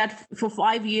seeing that for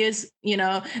 5 years,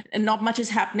 and not much is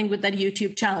happening with that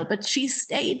YouTube channel, but she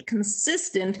stayed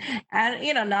consistent,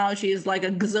 and now she's like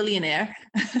a gazillionaire,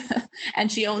 and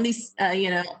she only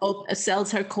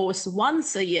sells her course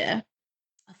once a year.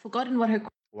 I've forgotten what her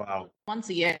once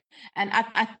a year, and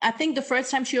I think the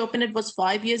first time she opened it was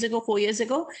 4 years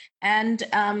ago, and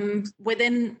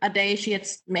within a day she had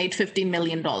made $15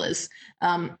 million.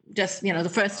 Just the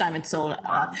first time it sold.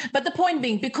 But the point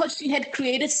being, because she had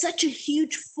created such a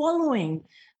huge following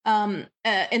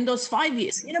in those 5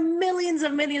 years,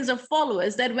 millions of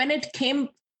followers, that when it came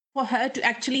for her to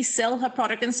actually sell her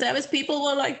product and service, people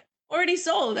were like, already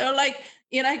sold. They were like,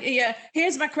 yeah,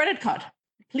 here's my credit card.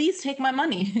 Please take my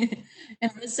money.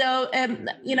 So,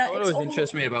 what always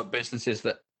interests me about businesses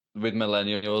that with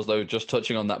millennials, though, just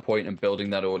touching on that point and building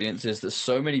that audience, is that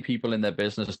so many people in their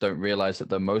business don't realize that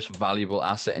the most valuable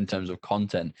asset in terms of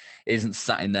content isn't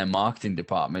sat in their marketing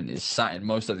department, it's sat in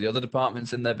most of the other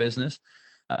departments in their business.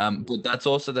 But that's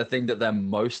also the thing that they're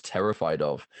most terrified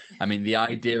of. I mean, the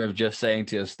idea of just saying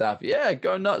to your staff, yeah,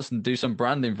 go nuts and do some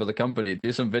branding for the company,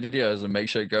 do some videos and make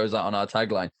sure it goes out on our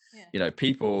tagline.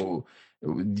 People...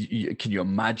 Can you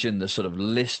imagine the sort of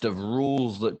list of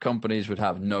rules that companies would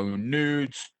have? No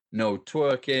nudes, no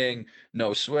twerking,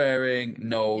 no swearing,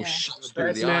 no shots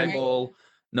through the eyeball.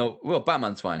 No, well,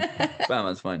 Batman's fine.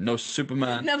 Batman's fine. No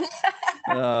Superman. No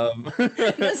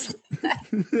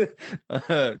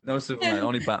Superman,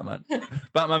 only Batman.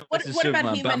 Batman versus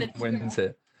Superman. Batman wins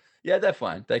here. Yeah, they're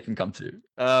fine. They can come too.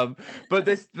 But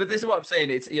this is what I'm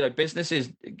saying. It's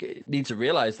businesses need to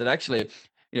realize that actually.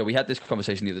 We had this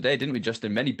conversation the other day, didn't we,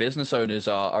 Justin? Many business owners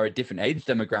are a different age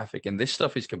demographic, and this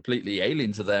stuff is completely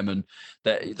alien to them. And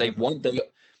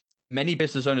many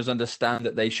business owners understand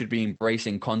that they should be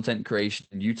embracing content creation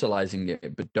and utilizing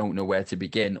it, but don't know where to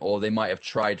begin, or they might have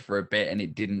tried for a bit and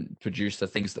it didn't produce the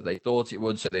things that they thought it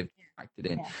would, so they've acted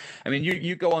in. Yeah. I mean,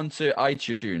 you go on to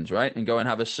iTunes, right, and go and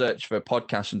have a search for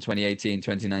podcasts in 2018,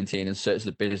 2019, and search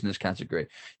the business category.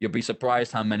 You'll be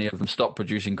surprised how many of them stopped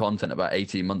producing content about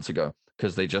 18 months ago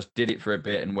because they just did it for a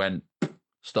bit and went,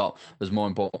 stop. There's more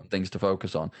important things to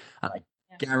focus on. And I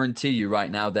guarantee you right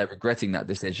now they're regretting that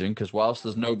decision, because whilst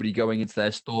there's nobody going into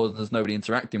their stores, there's nobody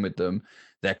interacting with them,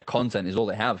 their content is all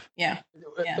they have.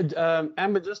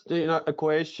 Amber, just a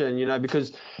question,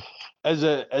 because as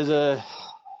a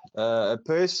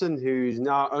person who's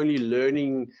now only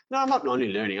learning, no, not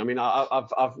only learning, I mean,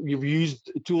 you've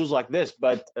used tools like this,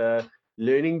 but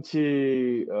learning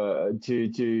to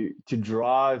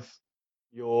drive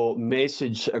your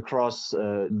message across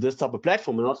this type of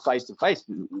platform and not face to face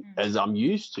as I'm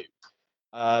used to.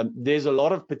 There's a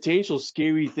lot of potential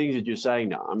scary things that you're saying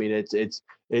now. I mean, it's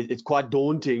quite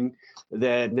daunting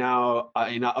that now.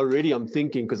 Already I'm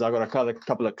thinking, because I got a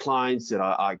couple of clients that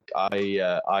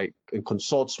I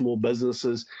consult small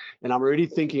businesses, and I'm already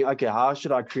thinking, okay, how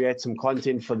should I create some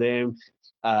content for them?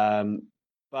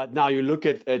 But now you look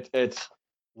at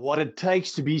what it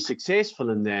takes to be successful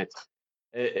in that.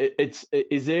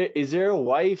 Is there a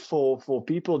way for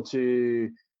people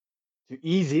to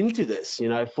ease into this?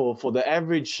 For the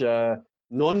average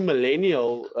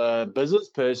non-millennial business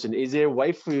person, is there a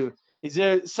way is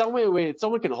there somewhere where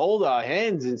someone can hold our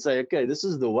hands and say, okay, this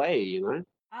is the way?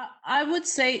 I would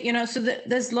say, so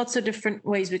there's lots of different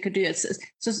ways we could do it.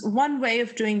 So one way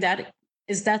of doing that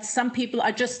is that some people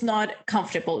are just not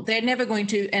comfortable. They're never going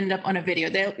to end up on a video.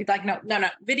 They'll be like, no,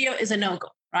 video is a no-go.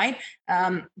 Right.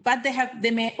 But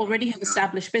they may already have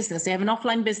established business. They have an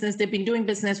offline business. They've been doing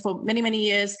business for many, many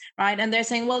years. Right. And they're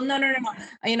saying, well, no.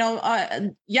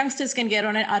 Youngsters can get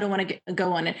on it. I don't want to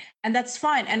go on it. And that's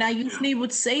fine. And I usually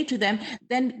would say to them,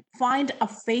 then find a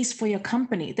face for your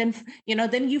company. Then you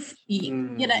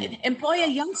employ a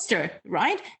youngster.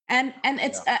 Right. And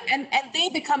it's and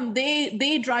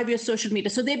they drive your social media.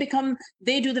 So they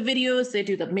do the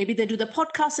videos, maybe they do the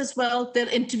podcast as well. They'll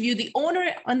interview the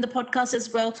owner on the podcast as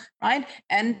well. Right.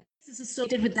 And this is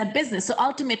associated with that business. So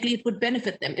ultimately it would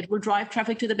benefit them. It will drive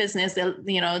traffic to the business.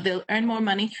 They'll earn more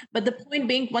money. But the point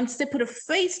being, once they put a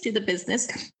face to the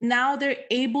business, now they're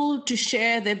able to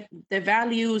share their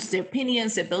values, their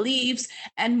opinions, their beliefs,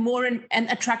 and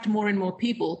attract more and more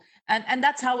people. And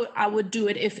that's how I would do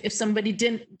it if somebody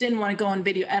didn't want to go on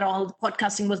video at all.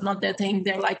 Podcasting was not their thing.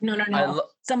 They're like, no.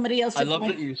 Somebody else. I love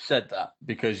that you said that,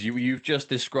 because you've just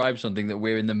described something that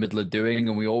we're in the middle of doing,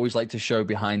 and we always like to show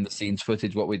behind the scenes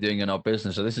footage what we're doing in our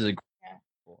business. So this is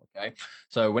okay.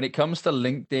 So when it comes to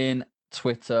LinkedIn,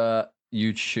 Twitter,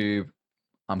 YouTube,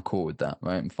 I'm cool with that.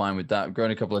 Right, I'm fine with that. I've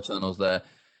grown a couple of channels there.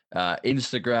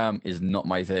 Instagram is not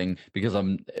my thing, because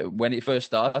when it first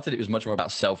started, it was much more about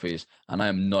selfies, and I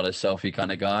am not a selfie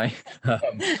kind of guy. I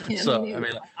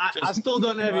still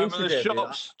don't have Instagram.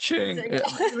 Shops, ching.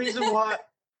 The reason why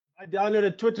I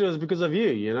downloaded Twitter is because of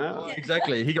you.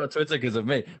 Exactly. He got Twitter because of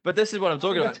me. But this is what I'm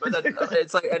talking about.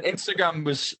 It's like Instagram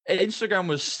was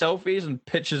selfies and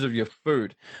pictures of your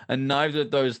food, and neither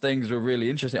of those things were really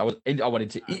interesting. I wanted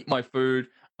to eat my food.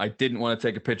 I didn't want to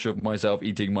take a picture of myself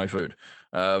eating my food.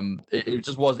 It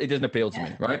didn't appeal to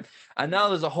me, right? And now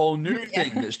there's a whole new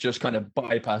thing that's just kind of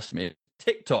bypassed me.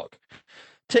 TikTok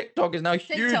is now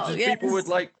huge. People with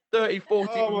like 30,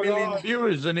 40 million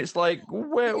viewers, and it's like,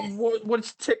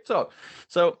 what's TikTok?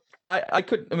 So I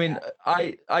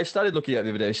started looking at it the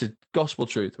other day. It's gospel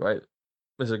truth, right?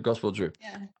 It's a gospel truth.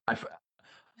 Yeah.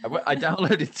 I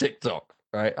downloaded TikTok,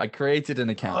 right? I created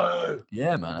an account. Oh.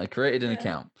 Yeah, man. I created an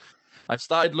account. I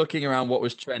started looking around what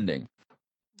was trending,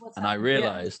 and I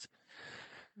realized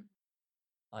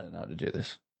I don't know how to do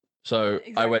this. So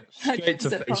I went straight to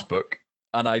Facebook,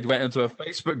 and I went into a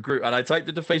Facebook group, and I typed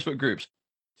into Facebook groups,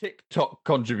 TikTok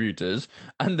contributors,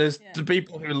 and there's the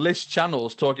people who list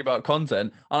channels talking about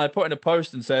content, and I put in a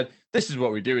post and said, this is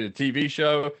what we do in a TV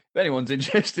show. If anyone's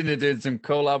interested in doing some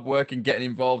collab work and getting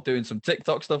involved doing some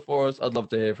TikTok stuff for us, I'd love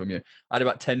to hear from you. I had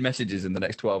about 10 messages in the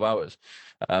next 12 hours.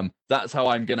 That's how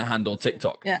I'm going to handle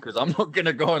TikTok, because I'm not going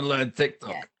to go and learn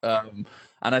TikTok. And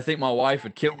I think my wife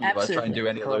would kill me if I try and do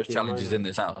any of those challenges in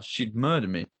this house. She'd murder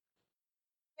me.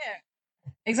 Yeah.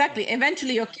 Exactly.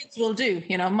 Eventually your kids will do.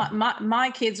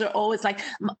 My kids are always like,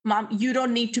 Mom, you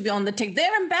don't need to be on the TikTok.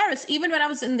 They're embarrassed. Even when I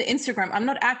was in the Instagram, I'm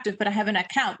not active, but I have an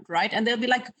account, right? And they'll be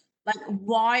like,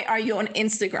 why are you on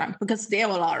Instagram? Because they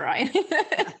all are, right?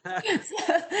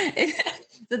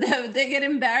 So they get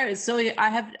embarrassed. So I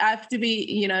have to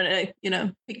be,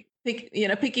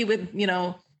 picky with,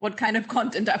 what kind of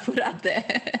content I put out there.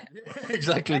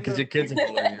 Exactly, because your kids are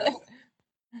following you.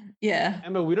 Yeah.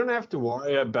 Amber, we don't have to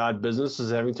worry about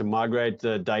businesses having to migrate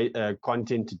the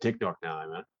content to TikTok now,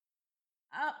 Amber.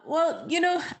 Well,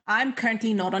 I'm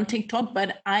currently not on TikTok,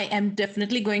 but I am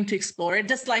definitely going to explore it.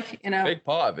 Just like, big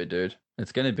part of it, dude.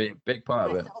 It's going to be a big part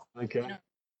of it. Okay. Get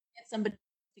somebody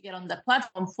to get on the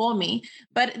platform for me.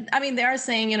 But I mean, they are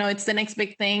saying, it's the next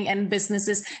big thing, and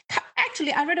businesses.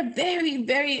 Actually, I read a very,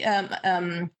 very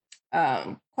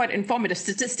quite informative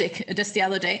statistic just the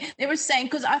other day. They were saying,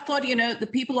 because I thought, the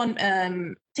people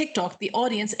on TikTok, the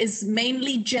audience is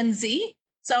mainly Gen Z.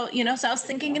 So, so I was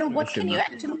thinking, what can you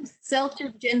actually sell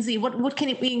to Gen Z? What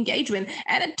can we engage with?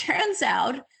 And it turns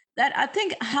out that I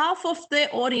think half of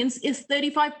the audience is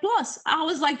 35 plus. I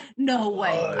was like, no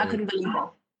way. I couldn't believe it.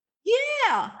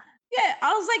 Yeah.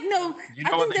 I was like, no. You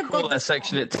know what they call that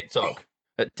section at TikTok?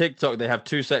 At TikTok, they have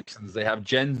two sections. They have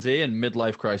Gen Z and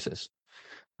midlife crisis.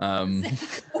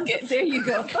 Okay, there you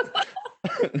go.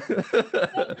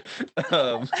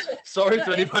 Sorry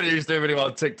to anybody who's doing really well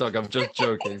on TikTok. I'm just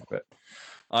joking, but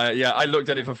I looked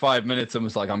at it for 5 minutes and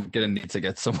was like, I'm gonna need to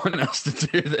get someone else to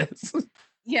do this.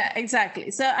 Yeah,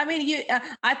 exactly. So I mean,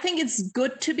 I think it's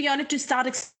good, to be honest, to start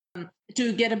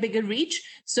to get a bigger reach.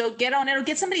 So get on it, or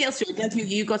get somebody else to it. Like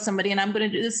you got somebody, and I'm going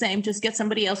to do the same. Just get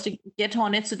somebody else to get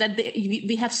on it, so that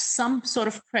we have some sort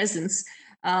of presence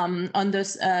on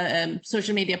those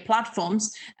social media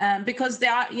platforms, because they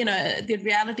are, the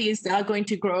reality is they are going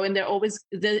to grow, and there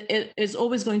is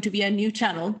always going to be a new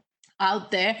channel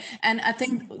out there. And I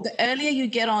think the earlier you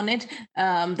get on it,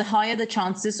 the higher the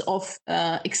chances of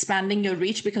expanding your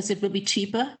reach, because it will be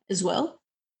cheaper as well.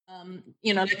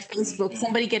 Like Facebook,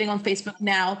 somebody getting on Facebook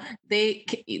now,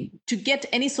 to get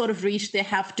any sort of reach, they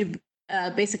have to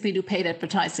basically do paid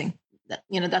advertising.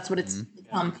 That's what it's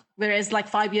become. Whereas like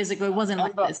 5 years ago, it wasn't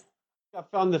like this. I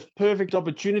found the perfect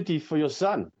opportunity for your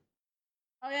son.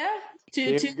 Oh yeah,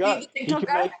 to be the TikTok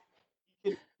guy.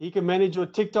 He can manage your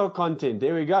TikTok content.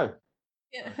 There we go.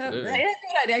 Yeah, good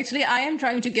idea. Actually, I am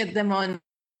trying to get them on,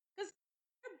 because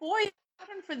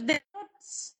they're not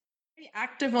very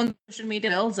active on social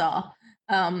media. Else are.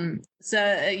 They're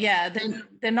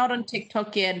not on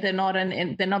TikTok yet. They're not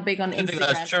big on Instagram. I think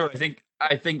that's true.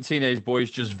 I think teenage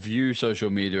boys just view social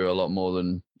media a lot more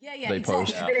than they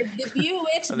post. They view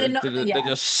it. They're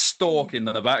just stalking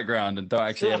in the background and don't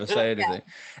actually ever say anything.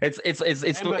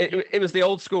 It was the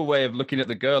old school way of looking at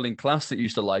the girl in class that you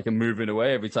used to like and moving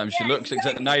away every time she looks.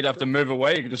 Exactly. Except now you'd have to move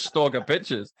away. You can just stalk her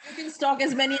pictures. You can stalk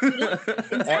as many as you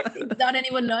like, without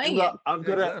anyone knowing it.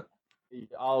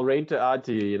 I'll rent it out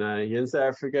to you. Here in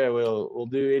South Africa, we'll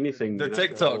do anything. The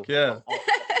TikTok, the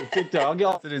TikTok. I'll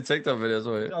get to do TikTok videos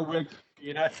for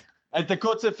you. At the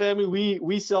Kotze family,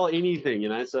 we sell anything.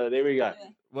 So there we go.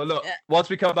 Well, look, once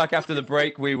we come back after the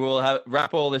break, we will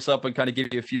wrap all this up and kind of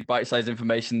give you a few bite-sized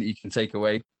information that you can take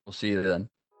away. We'll see you then.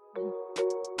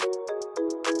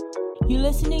 You're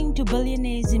listening to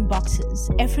Billionaires in Boxes,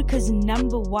 Africa's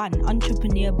 #1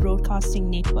 entrepreneur broadcasting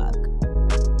network.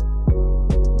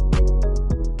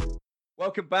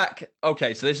 Welcome back.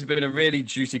 Okay, so this has been a really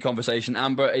juicy conversation.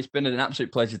 Amber, it's been an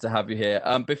absolute pleasure to have you here.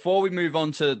 Before we move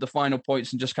on to the final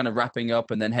points and just kind of wrapping up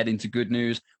and then head into good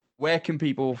news, where can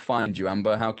people find you,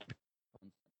 Amber?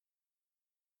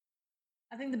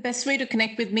 I think the best way to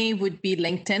connect with me would be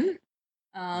LinkedIn.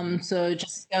 So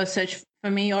just go search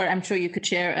for me, or I'm sure you could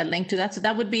share a link to that. So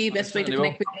that would be the best way to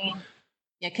connect with me.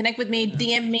 Yeah, connect with me,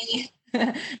 DM me.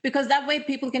 Because that way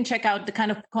people can check out the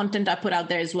kind of content I put out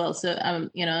there as well. So,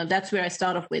 that's where I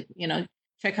start off with,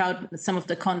 check out some of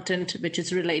the content which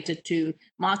is related to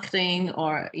marketing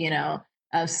or,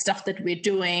 stuff that we're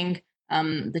doing,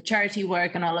 the charity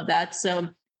work and all of that. So,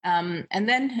 and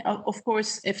then, of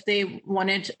course, if they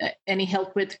wanted any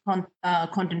help with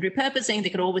content repurposing, they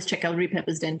could always check out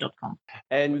repurposeden.com.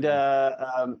 And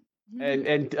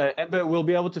Amber, we'll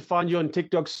be able to find you on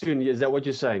TikTok soon. Is that what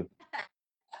you're saying?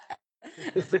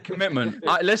 It's the commitment.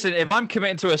 Listen, if I'm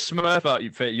committing to a Smurf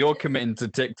outfit, you're committing to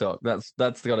TikTok. That's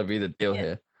got to be the deal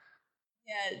here.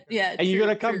 Yeah. And you're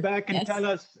gonna come back and tell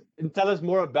us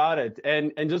more about it.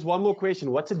 And just one more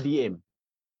question: what's a DM?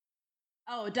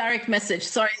 Oh, direct message.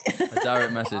 Sorry. A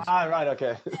direct message. Right.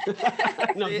 Okay.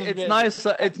 It's nice.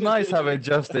 It's nice having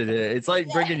Justin here. It's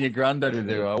like bringing your granddad in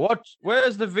here.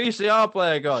 Where's the VCR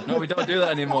player gone? No, we don't do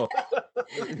that anymore.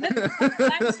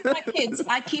 Thanks to my kids,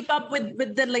 I keep up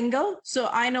with the lingo, so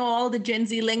I know all the Gen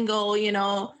Z lingo.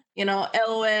 LOL,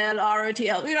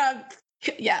 ROTL.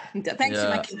 Thanks to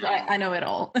my kids, I know it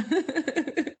all.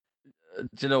 Do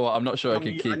you know what? I'm not sure I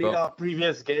can keep up. I need our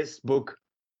previous guest book.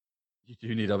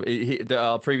 You need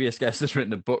our previous guest has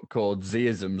written a book called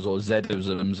Zisms or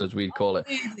Zedisms, as we call it,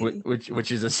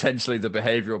 which is essentially the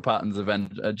behavioral patterns of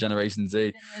Generation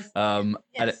Z, and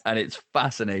it's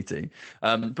fascinating.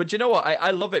 But you know what?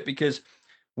 I love it because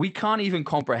we can't even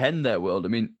comprehend their world. I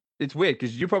mean, it's weird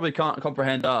because you probably can't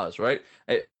comprehend ours, right?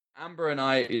 Amber and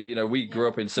I, we grew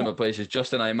up in similar places.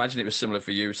 Justin, I imagine it was similar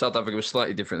for you. South Africa was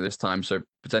slightly different this time, so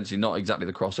potentially not exactly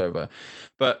the crossover,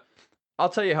 but I'll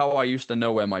tell you how I used to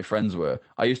know where my friends were.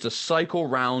 I used to cycle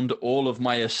round all of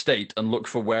my estate and look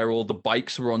for where all the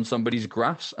bikes were on somebody's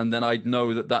grass, and then I'd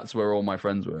know that that's where all my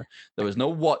friends were. There was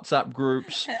no WhatsApp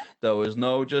groups. There was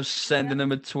no just sending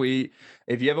them a tweet.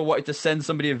 If you ever wanted to send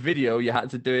somebody a video, you had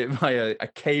to do it via a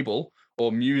cable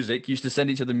or music. You used to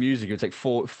send each other music. It would take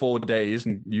four days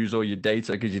and use all your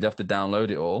data because you'd have to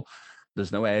download it all.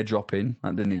 There's no airdropping.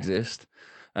 That didn't exist.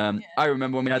 I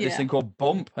remember when we had this thing called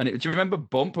Bump, and do you remember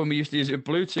Bump when we used to use it with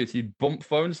Bluetooth? You'd bump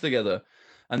phones together,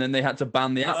 and then they had to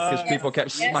ban the app because people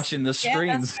kept smashing the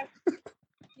screens.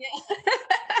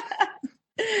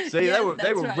 See,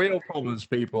 they were real problems,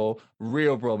 people.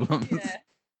 Real problems.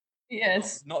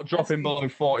 Yes. Not dropping below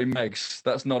 40 megs.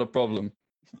 That's not a problem.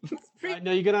 I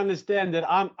know you can understand that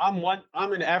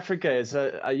I'm in Africa,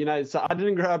 so so I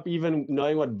didn't grow up even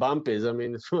knowing what Bump is. I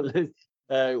mean,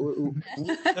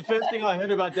 The first thing I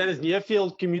heard about that is near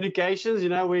field communications. You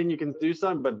know, when you can do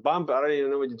something, but bump, I don't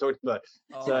even know what you're talking about.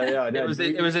 So yeah,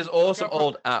 it was this awesome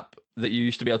old app that you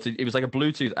used to be able to. It was like a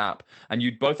Bluetooth app, and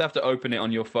you'd both have to open it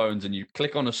on your phones, and you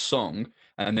click on a song,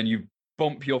 and then you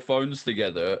bump your phones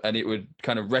together, and it would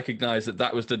kind of recognize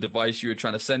that was the device you were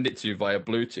trying to send it to via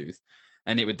Bluetooth,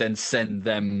 and it would then send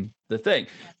them the thing.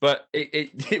 But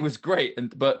it was great.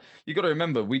 But you got to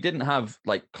remember, we didn't have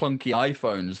like clunky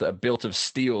iPhones that are built of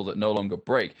steel that no longer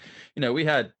break. You know, we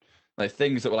had like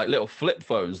things that were like little flip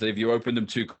phones that if you opened them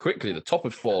too quickly, the top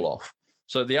would fall off.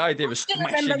 So the idea was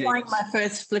I remember buying my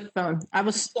first flip phone. I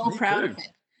was so proud of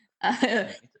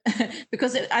it.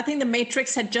 Because I think the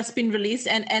Matrix had just been released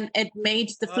and it made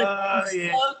the flip phone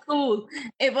so cool.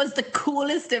 It was the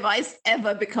coolest device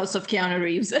ever because of Keanu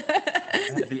Reeves.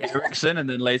 The Ericsson, and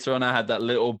then later on I had that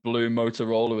little blue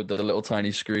Motorola with the little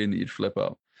tiny screen that you'd flip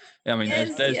up. I mean,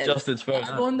 there's Justin's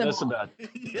phone. That's about.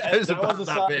 That was the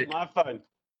size of my phone.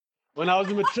 When I was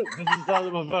in Madrid, this is the size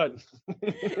of my phone.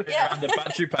 Yeah. And the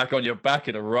battery pack on your back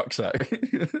in a rucksack.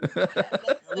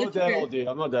 I'm not that old, dude.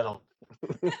 I'm not that old.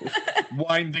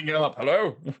 Winding it up.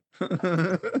 Hello.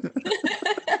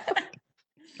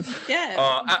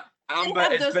 Yeah. Amber,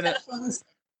 it's been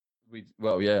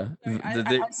yeah.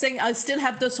 I'm saying I still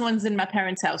have those ones in my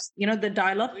parents' house. You know, the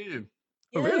dial-up.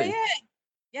 Oh, really?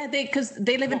 Yeah, because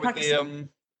they live in Pakistan.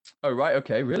 Oh, right.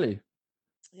 Okay. Really?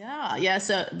 Yeah.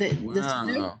 So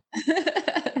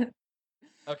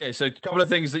Okay, so a couple of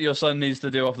things that your son needs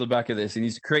to do off the back of this. He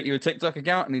needs to create you a TikTok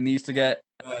account, and he needs to get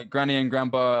Granny and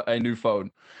Grandpa a new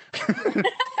phone. No,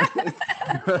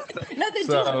 they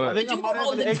do. I think I might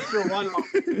have an extra one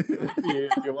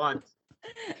if you want.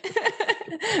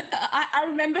 I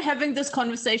remember having this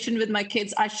conversation with my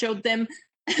kids. I showed them,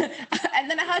 and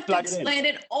then I had to explain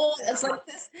it all. It's like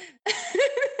this.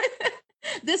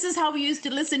 This is how we used to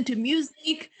listen to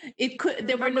music.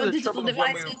 There were no digital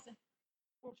devices.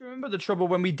 Do you remember the trouble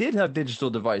when we did have digital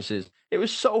devices? It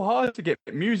was so hard to get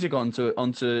music onto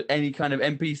any kind of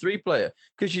MP3 player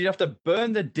because you'd have to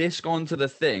burn the disc onto the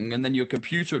thing, and then your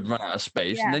computer would run out of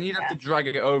space, and then you'd have to drag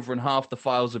it over, and half the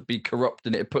files would be corrupt,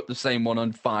 and it'd put the same one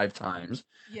on 5 times.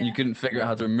 And you couldn't figure out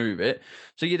how to remove it,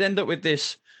 so you'd end up with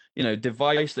this,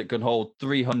 device that can hold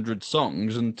 300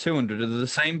 songs, and 200 are the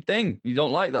same thing. You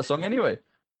don't like that song anyway.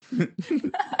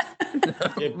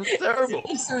 It's terrible.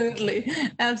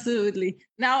 Absolutely.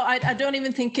 Now I don't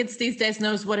even think kids these days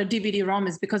knows what a DVD-ROM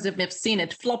is because they've never seen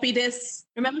it. Floppy disks.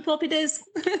 Remember floppy disks?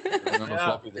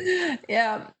 Floppy disks.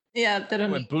 Yeah. They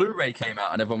don't. When Blu-ray came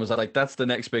out, and everyone was like, "That's the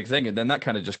next big thing," and then that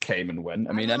kind of just came and went.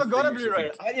 I mean, I never got a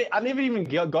Blu-ray. I never even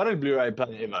got a Blu-ray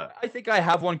player ever. I think I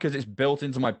have one because it's built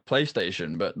into my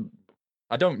PlayStation, but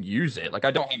I don't use it. Like,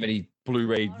 I don't have any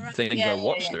Blu-ray things I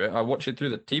watch through it. I watch it through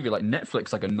the TV, like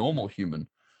Netflix, like a normal human.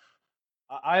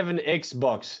 I have an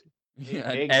Xbox. Yeah,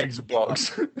 an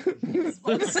Xbox.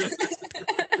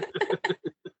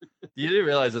 You do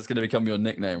realize that's going to become your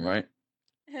nickname, right?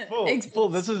 Paul,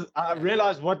 this is. I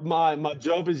realize what my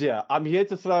job is here. I'm here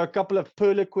to throw a couple of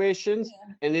Perler questions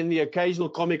and then the occasional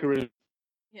comic relief.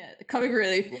 Yeah, the comic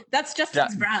relief. That's just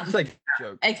his brand. It's like a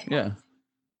joke. Yeah.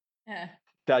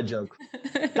 Dad joke.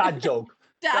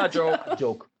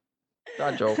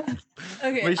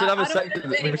 Okay, we should have a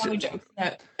section.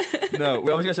 No,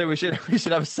 I was gonna say we should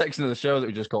have a section of the show that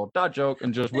we just call Dad Joke,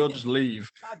 and we'll just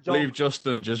leave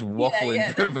Justin just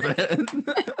waffling through it.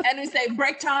 And we say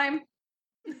break time.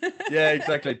 Yeah,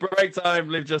 exactly. Break time.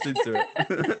 Leave Justin to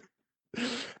it.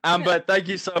 Amber, thank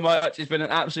you so much. It's been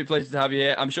an absolute pleasure to have you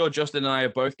here. I'm sure Justin and I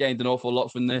have both gained an awful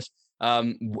lot from this.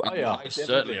 I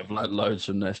certainly have learned loads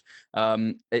from this.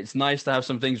 It's nice to have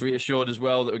some things reassured as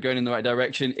well that we're going in the right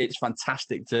direction. It's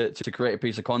fantastic to create a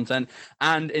piece of content,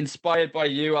 and inspired by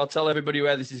you, I'll tell everybody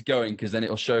where this is going, because then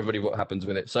it'll show everybody what happens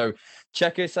with it. So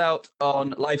check us out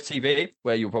on live TV,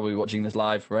 where you're probably watching this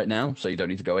live right now, so you don't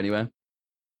need to go anywhere.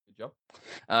 Good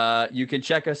job. You can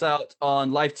check us out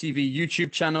on live TV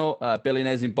YouTube channel,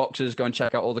 Billionaires in Boxers. Go and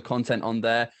check out all the content on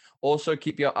there. Also,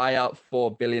 keep your eye out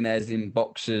for Billionaires in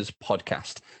Boxers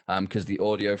podcast, because the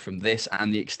audio from this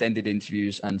and the extended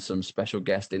interviews and some special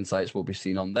guest insights will be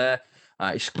seen on there,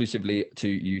 exclusively to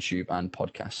YouTube and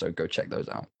podcasts. So go check those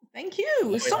out. Thank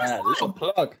you. So much fun. Little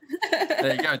plug.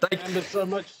 There you go. Thank you so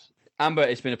much. Amber,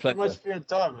 it's been a pleasure. So much for your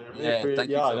time.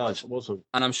 Thank you so much. Awesome.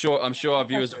 And I'm sure our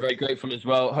viewers are very grateful as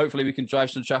well. Hopefully we can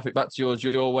drive some traffic back to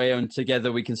your way, and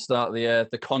together we can start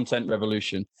the content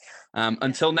revolution.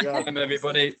 Until next time,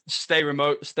 everybody, stay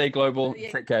remote, stay global,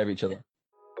 take care of each other.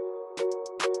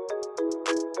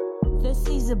 This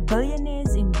is a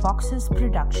Billionaires in Boxers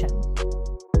production.